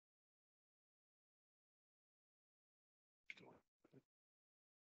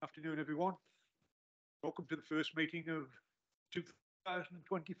Afternoon, everyone. Welcome to the first meeting of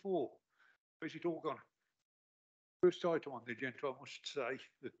 2024. Where's it all gone? First item on the agenda, I must say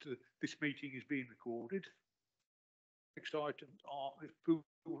that this meeting is being recorded. Next item are the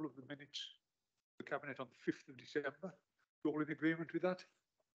approval of the minutes of the Cabinet on the 5th of December. You all in agreement with that?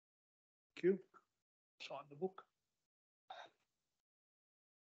 Thank you. Sign the book.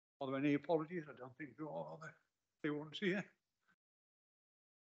 Are there any apologies? I don't think there are there? Everyone's here.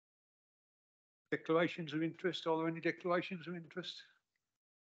 Declarations of interest. Are there any declarations of interest?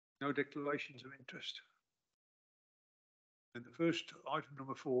 No declarations of interest. And the first item,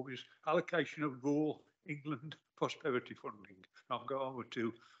 number 4, is allocation of Rural England Prosperity Funding. I'll go over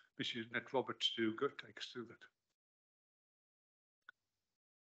to Mrs. Nett Roberts to take us through that.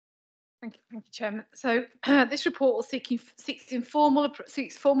 Thank you, Chairman. So this report seeks formal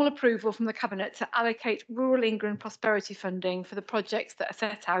approval from the Cabinet to allocate Rural England Prosperity Funding for the projects that are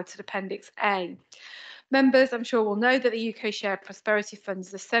set out at Appendix A. Members, I'm sure will know that the UK Shared Prosperity Fund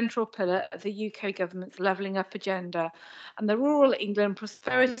is a central pillar of the UK Government's Levelling Up agenda, and the Rural England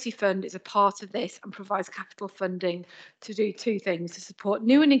Prosperity Fund is a part of this and provides capital funding to do two things: to support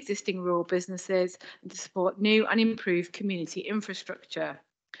new and existing rural businesses and to support new and improved community infrastructure.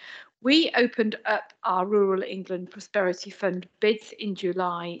 We opened up our Rural England Prosperity Fund bids in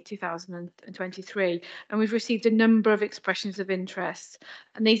July 2023, and we've received a number of expressions of interest,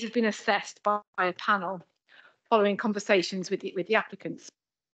 and these have been assessed by a panel following conversations with the applicants.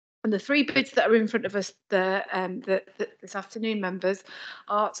 And the 3 bids that are in front of us this afternoon, members,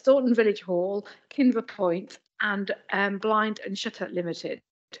 are Staunton Village Hall, Kinver Point, and Blind and Shutter Limited.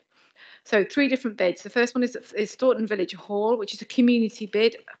 So 3 different bids. The first one is Staunton Village Hall, which is a community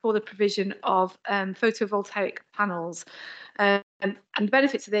bid for the provision of photovoltaic panels. And the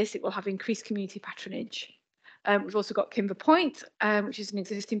benefits of this, it will have increased community patronage. We've also got Kinver Point, which is an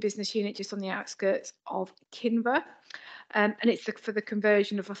existing business unit just on the outskirts of Kinver. And it's for the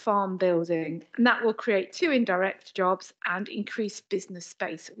conversion of a farm building. And that will create 2 indirect jobs and increase business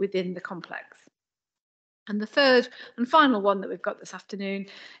space within the complex. And the third and final one that we've got this afternoon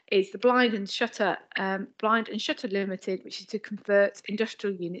is the Blind and Shutter Limited, which is to convert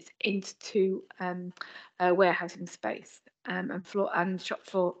industrial units into warehousing space and shop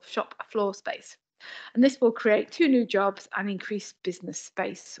floor space. And this will create 2 new jobs and increase business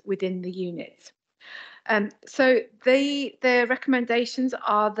space within the unit. So the recommendations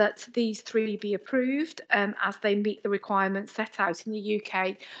are that these 3 be approved as they meet the requirements set out in the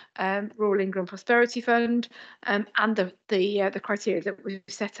UK Rural England Prosperity Fund and the criteria that we've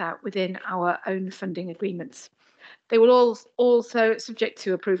set out within our own funding agreements. They will also, subject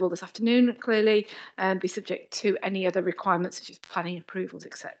to approval this afternoon, clearly, be subject to any other requirements such as planning approvals,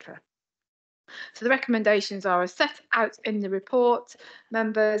 etc. So the recommendations are as set out in the report,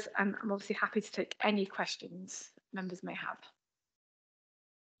 members, and I'm obviously happy to take any questions members may have.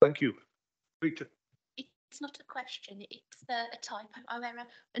 Thank you. Rita. It's not a question, it's a typo error.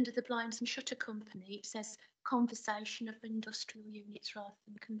 Under the Blinds and Shutter Company, it says conversion of industrial units rather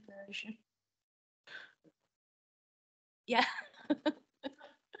than conversion. Yeah.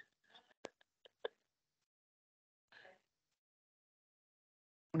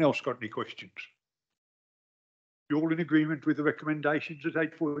 Anyone else got any questions? You all in agreement with the recommendations at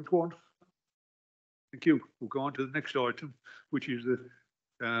 8.1? Thank you. We'll go on to the next item, which is the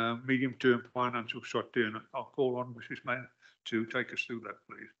medium-term financial strategy. And I'll call on Mrs. Mayor to take us through that,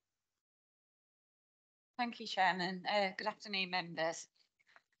 please. Thank you, Chairman. Good afternoon, members.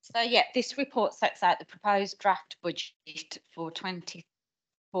 So, yeah, this report sets out the proposed draft budget for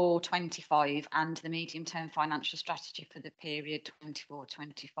 24-25 and the medium-term financial strategy for the period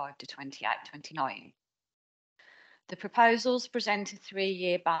 24-25 to 28-29. The proposals present a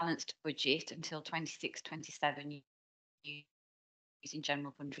 3-year balanced budget until 26-27 using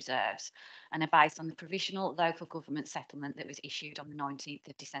general fund reserves and are based on the provisional local government settlement that was issued on the 19th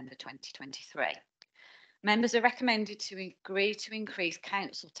of December 2023. Members are recommended to agree to increase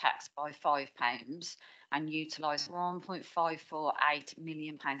council tax by £5 and utilise £1.548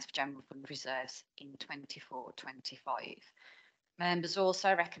 million for general fund reserves in 24-25. Members are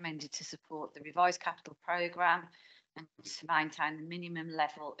also recommended to support the revised capital programme and to maintain the minimum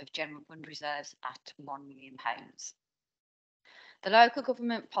level of general fund reserves at £1 million. The local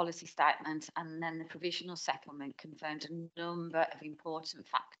government policy statement and then the provisional settlement confirmed a number of important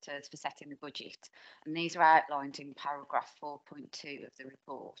factors for setting the budget, and these are outlined in paragraph 4.2 of the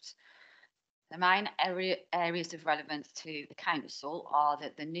report. The main areas of relevance to the council are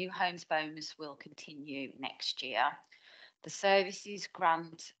that the new homes bonus will continue next year. The services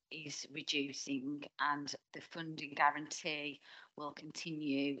grant is reducing and the funding guarantee will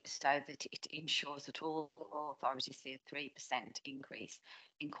continue so that it ensures that all authorities see a 3% increase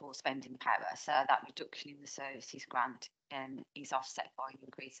in core spending power. So that reduction in the services grant is offset by an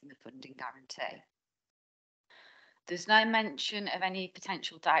increase in the funding guarantee. There's no mention of any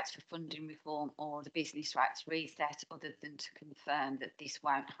potential dates for funding reform or the business rates reset other than to confirm that this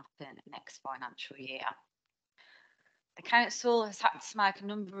won't happen next financial year. The council has had to make a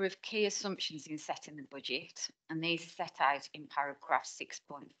number of key assumptions in setting the budget, and these are set out in paragraph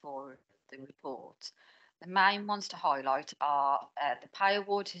 6.4 of the report. The main ones to highlight are the pay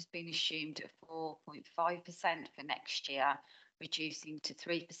award has been assumed at 4.5% for next year, reducing to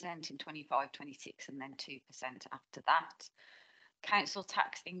 3% in 25-26 and then 2% after that. Council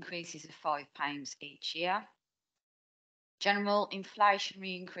tax increases of £5 each year. General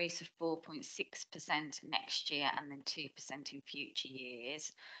inflationary increase of 4.6% next year and then 2% in future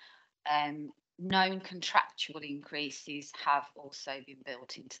years. Known contractual increases have also been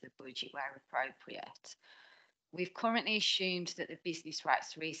built into the budget where appropriate. We've currently assumed that the business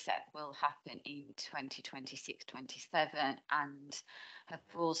rates reset will happen in 2026-27 and have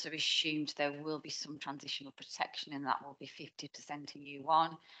also assumed there will be some transitional protection, and that will be 50% in year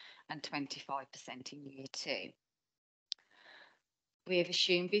 1 and 25% in year 2. We have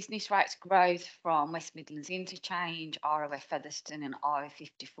assumed business rates growth from West Midlands Interchange, ROF Featherstone and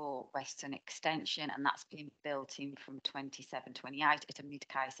RO54 Western Extension, and that's been built in from 27-28 at a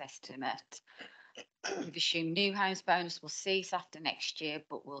mid-case estimate. We've assumed new homes bonus will cease after next year,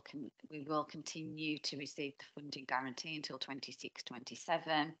 but we will continue to receive the funding guarantee until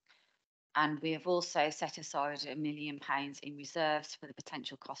 26-27. And we have also set aside £1 million in reserves for the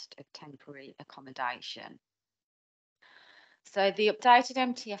potential cost of temporary accommodation. So the updated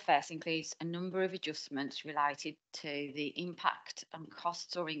MTFS includes a number of adjustments related to the impact on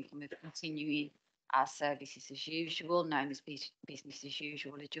costs or income of continuing our services as usual, known as business as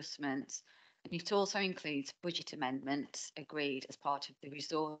usual adjustments. And it also includes budget amendments agreed as part of the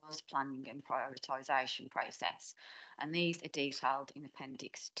resource planning and prioritisation process. And these are detailed in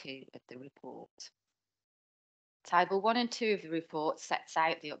Appendix 2 of the report. Table 1 and 2 of the report sets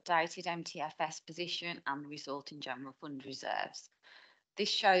out the updated MTFS position and the resulting general fund reserves. This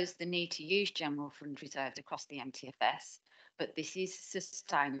shows the need to use general fund reserves across the MTFS, but this is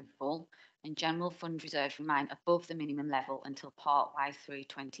sustainable and general fund reserves remain above the minimum level until partway through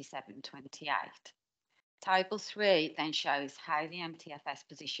 27-28. Table 3 then shows how the MTFS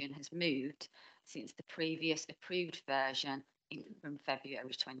position has moved since the previous approved version from February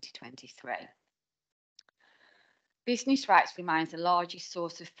 2023. Business rates remains the largest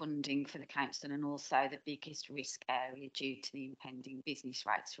source of funding for the council and also the biggest risk area due to the impending business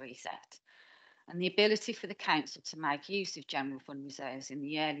rates reset. And the ability for the council to make use of general fund reserves in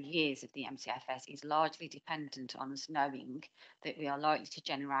the early years of the MTFS is largely dependent on us knowing that we are likely to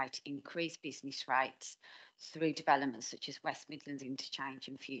generate increased business rates through developments such as West Midlands Interchange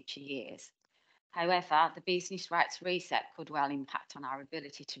in future years. However, the business rates reset could well impact on our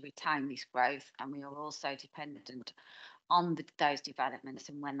ability to retain this growth, and we are also dependent on those developments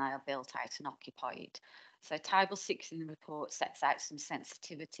and when they are built out and occupied. So Table 6 in the report sets out some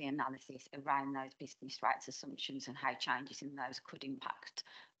sensitivity analysis around those business rates assumptions and how changes in those could impact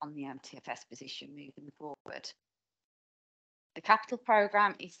on the MTFS position moving forward. The capital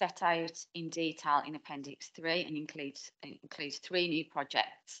programme is set out in detail in Appendix 3 and includes 3 new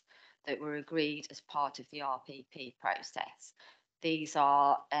projects that were agreed as part of the RPP process. These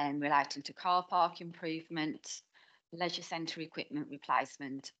are relating to car park improvement, leisure centre equipment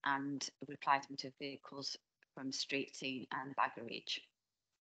replacement and replacement of vehicles from Street Scene and Baggeridge.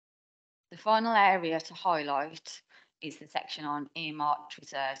 The final area to highlight is the section on earmarked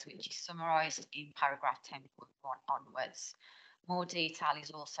reserves, which is summarised in paragraph 10.1 onwards. More detail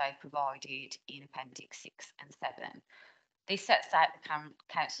is also provided in Appendix 6 and 7. This sets out the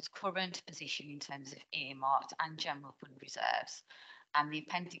council's current position in terms of earmarked and general fund reserves. And the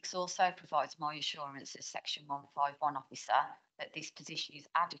appendix also provides my assurance as Section 151 officer that this position is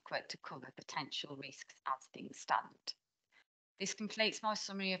adequate to cover potential risks as things stand. This completes my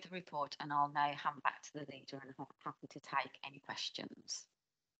summary of the report, and I'll now hand back to the leader and I'm happy to take any questions.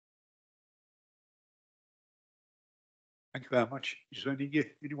 Thank you very much. Is there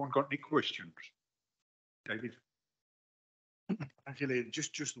anyone got any questions? David? Actually,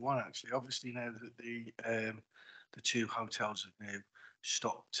 just one actually. Obviously, now that the 2 hotels have now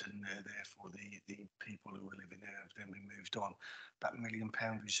stopped and therefore the people who were living there have then been moved on, that £1 million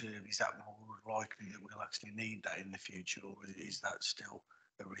reserve, is that more likely that we'll actually need that in the future, or is that still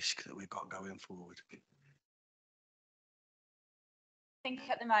a risk that we've got going forward? I think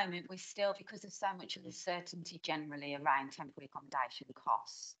at the moment we're still, because there's so much uncertainty generally around temporary accommodation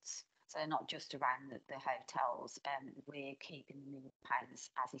costs, so not just around the hotels, we're keeping the minimum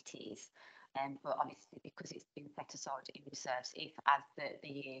pounds as it is. But obviously because it's been set aside in reserves, if as the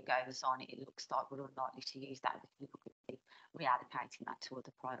year goes on, it looks like we're unlikely to use that, we could be reallocating that to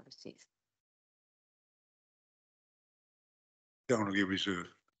other priorities. Only reserve,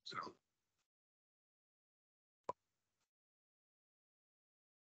 so.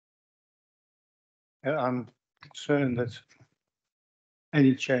 I'm concerned that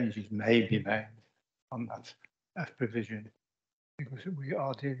any changes may be made on that provision because we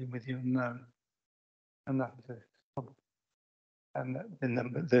are dealing with the unknown, and that is a problem.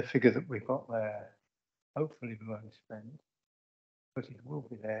 And the figure that we've got there, hopefully we won't spend, but it will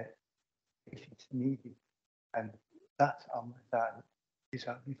be there if it's needed. And that is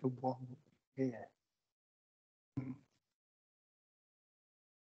only for 1 year.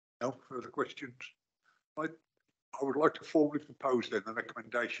 No further questions. I would like to formally propose then the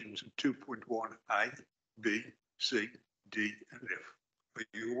recommendations of 2.1A, B, C, D and F. Are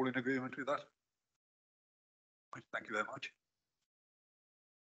you all in agreement with that? Right, thank you very much.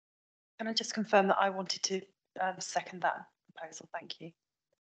 Can I just confirm that I wanted to second that proposal? Thank you.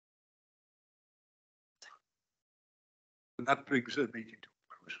 And that brings the meeting to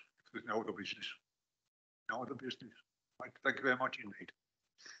a close. If there's no other business. No other business. Right, thank you very much indeed.